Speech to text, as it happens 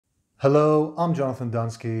Hello, I'm Jonathan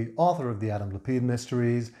Dunsky, author of the Adam Lapid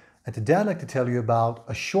Mysteries, and today I'd like to tell you about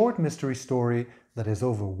a short mystery story that is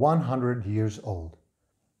over 100 years old.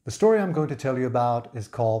 The story I'm going to tell you about is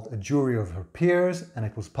called A Jury of Her Peers, and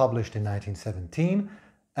it was published in 1917,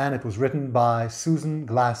 and it was written by Susan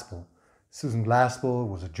Glaspell. Susan Glaspell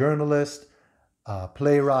was a journalist, a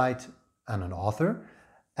playwright, and an author,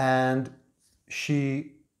 and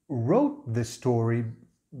she wrote this story.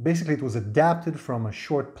 Basically, it was adapted from a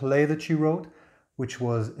short play that she wrote, which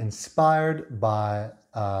was inspired by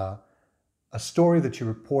a story that she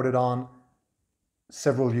reported on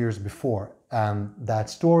several years before. And that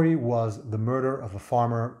story was the murder of a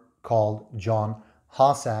farmer called John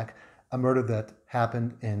Hossack, a murder that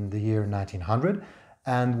happened in the year 1900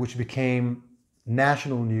 and which became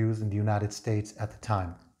national news in the United States at the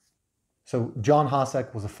time. So John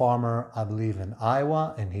Hossack was a farmer, I believe, in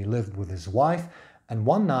Iowa, and he lived with his wife. And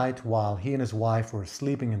one night, while he and his wife were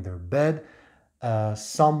sleeping in their bed,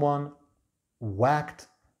 someone whacked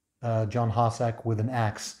John Hossack with an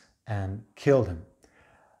axe and killed him.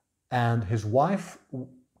 And his wife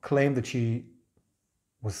claimed that she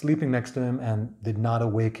was sleeping next to him and did not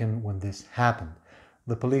awaken when this happened.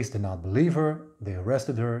 The police did not believe her. They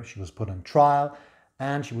arrested her. She was put on trial,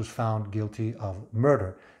 and she was found guilty of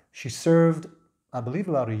murder. She served, I believe,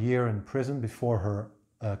 about a year in prison before her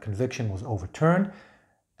conviction was overturned,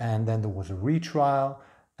 and then there was a retrial,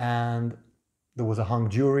 and there was a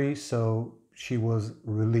hung jury, so she was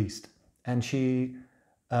released. And she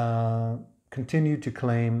continued to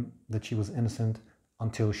claim that she was innocent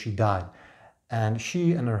until she died. And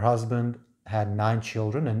she and her husband had 9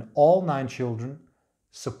 children, and all 9 children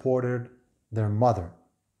supported their mother.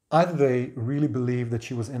 Either they really believed that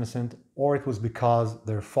she was innocent, or it was because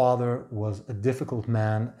their father was a difficult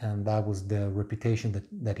man, and that was the reputation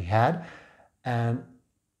that he had. And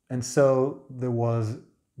so there was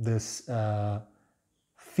this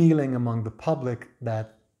feeling among the public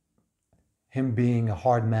that him being a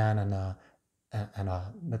hard man and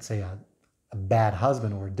a let's say a bad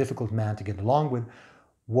husband or a difficult man to get along with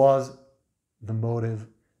was the motive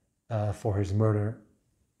for his murder.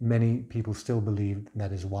 Many people still believed that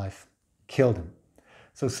his wife killed him.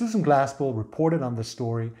 So Susan Glaspell reported on this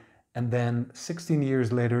story, and then 16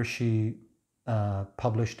 years later, she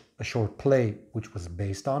published a short play which was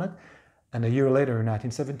based on it. And a year later, in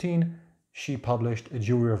 1917, she published A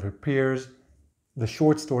Jury of Her Peers, the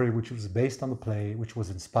short story which was based on the play, which was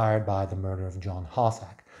inspired by the murder of John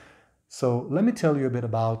Hossack. So let me tell you a bit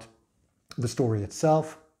about the story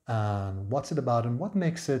itself, and what's it about, and what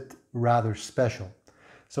makes it rather special.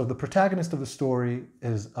 So the protagonist of the story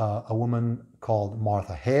is a woman called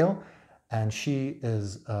Martha Hale, and she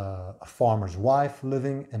is a farmer's wife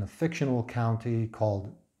living in a fictional county called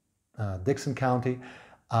Dixon County.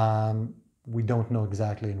 We don't know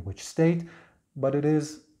exactly in which state, but it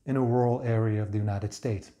is in a rural area of the United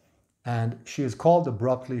States. And she is called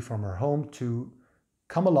abruptly from her home to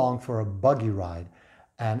come along for a buggy ride.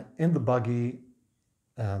 And in the buggy,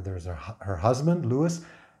 there's her husband, Lewis,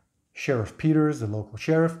 Sheriff Peters, the local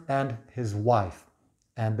sheriff, and his wife.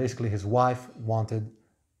 And basically his wife wanted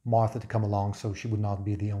Martha to come along so she would not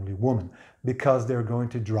be the only woman, because they're going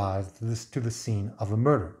to drive to the scene of a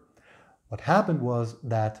murder. What happened was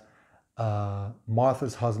that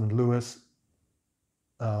Martha's husband, Lewis,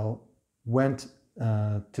 went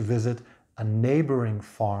to visit a neighboring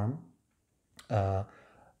farm.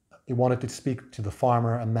 He wanted to speak to the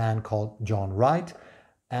farmer, a man called John Wright,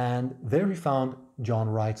 and there he found John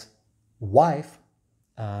Wright's wife,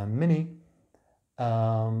 Minnie,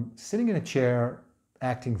 sitting in a chair,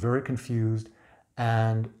 acting very confused.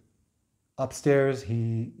 And upstairs,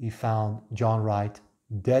 he found John Wright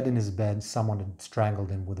dead in his bed. Someone had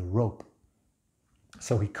strangled him with a rope.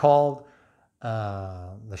 So he called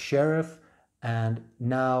the sheriff, and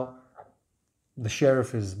now the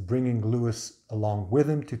sheriff is bringing Lewis along with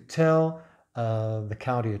him to tell the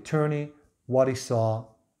county attorney what he saw,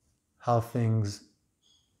 how things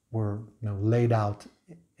were laid out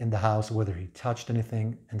in the house, whether he touched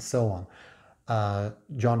anything, and so on.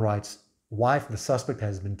 John Wright's wife, the suspect,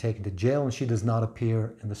 has been taken to jail, and she does not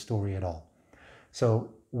appear in the story at all.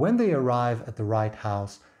 So when they arrive at the Wright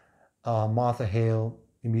house, Martha Hale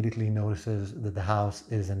immediately notices that the house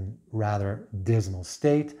is in rather dismal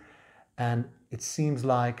state, and it seems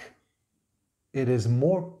like it is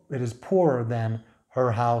poorer than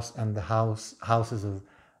her house and the houses of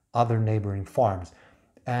other neighboring farms.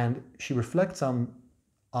 And she reflects on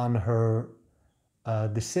her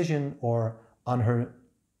decision, or on her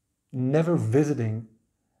never visiting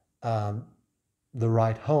the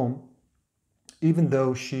Wright home, even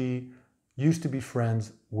though she used to be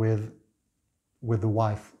friends with with the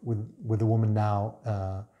wife, with the woman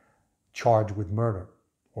now charged with murder,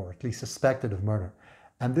 or at least suspected of murder.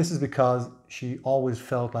 And this is because she always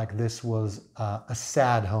felt like this was a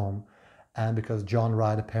sad home, and because John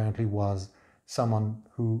Wright apparently was someone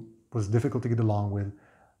who was difficult to get along with,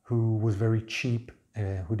 who was very cheap,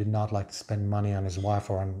 who did not like to spend money on his wife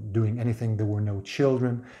or on doing anything. There were no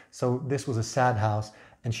children. So this was a sad house,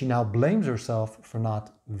 and she now blames herself for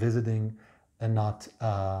not visiting and not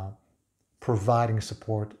providing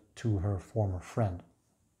support to her former friend.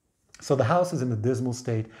 So the house is in a dismal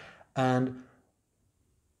state, and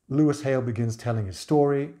Lewis Hale begins telling his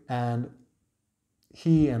story, and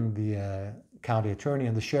he and the county attorney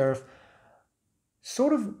and the sheriff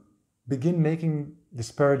sort of begin making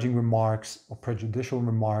disparaging remarks or prejudicial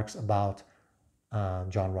remarks about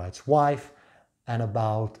John Wright's wife and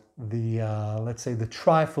about the, let's say, the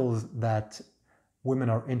trifles that women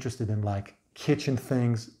are interested in, like kitchen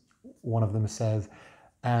things, one of them says,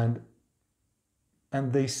 and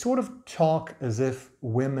they sort of talk as if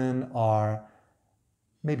women are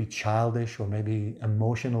maybe childish or maybe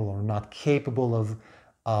emotional or not capable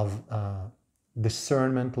of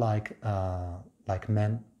discernment like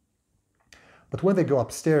men. But when they go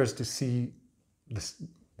upstairs to see this,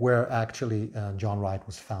 where actually John Wright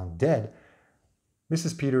was found dead,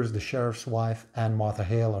 Mrs. Peters, the sheriff's wife, and Martha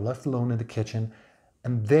Hale are left alone in the kitchen,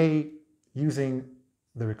 and they, using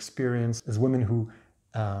their experience as women who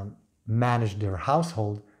manage their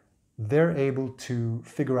household, they're able to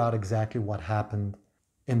figure out exactly what happened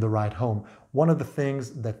in the Wright home. One of the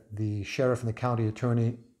things that the sheriff and the county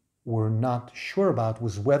attorney were not sure about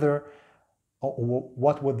was whether,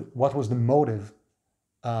 what was the motive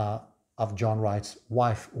of John Wright's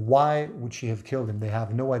wife. Why would she have killed him? They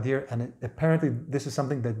have no idea, and apparently this is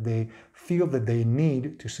something that they feel that they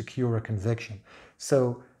need to secure a conviction.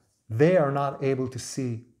 So they are not able to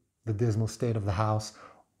see the dismal state of the house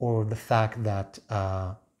or the fact that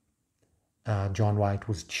John Wright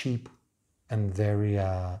was cheap and very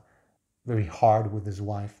hard with his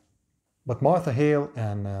wife. But Martha Hale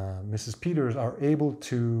and Mrs. Peters are able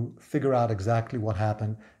to figure out exactly what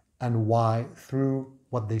happened and why through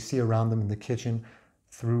what they see around them in the kitchen,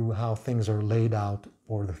 through how things are laid out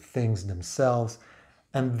or the things themselves,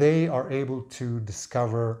 and they are able to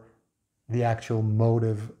discover the actual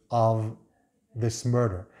motive of this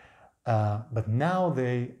murder. But now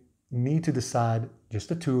they need to decide, just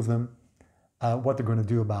the two of them, what they're going to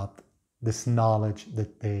do about this knowledge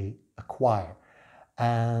that they acquire.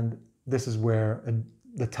 And this is where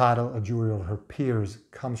the title, A Jury of Her Peers,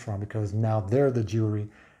 comes from, because now they're the jury.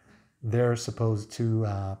 They're supposed to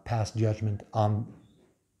pass judgment on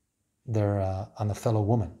the fellow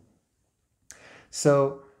woman.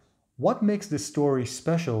 So what makes this story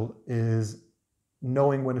special is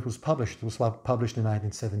knowing when it was published. It was published in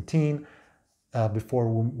 1917, before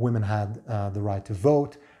women had the right to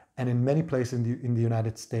vote. And in many places in the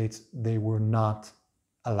United States, they were not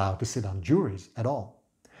allowed to sit on juries at all.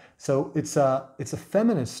 So it's a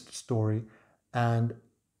feminist story, and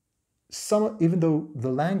even though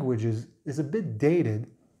the language is a bit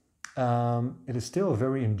dated, it is still a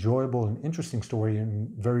very enjoyable and interesting story and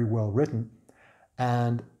very well written.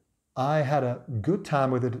 And I had a good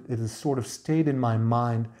time with it. It has sort of stayed in my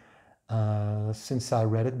mind since I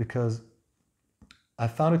read it, because I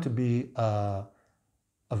found it to be a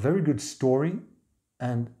very good story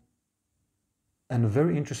and a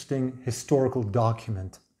very interesting historical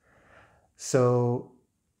document. So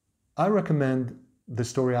I recommend the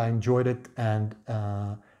story. I enjoyed it, and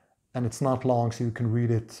it's not long, so you can read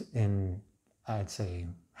it in, I'd say,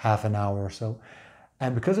 half an hour or so.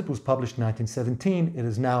 And because it was published in 1917, it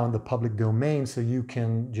is now in the public domain, so you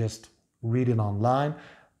can just read it online.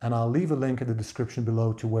 And I'll leave a link in the description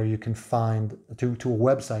below to where you can find, to a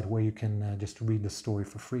website where you can just read the story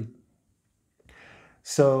for free.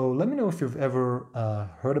 So let me know if you've ever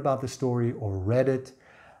heard about the story or read it,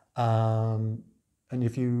 and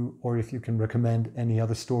if you can recommend any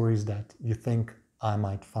other stories that you think I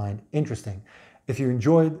might find interesting. If you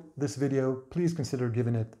enjoyed this video, please consider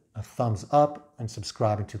giving it a thumbs up and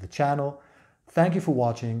subscribing to the channel. Thank you for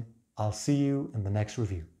watching. I'll see you in the next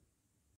review.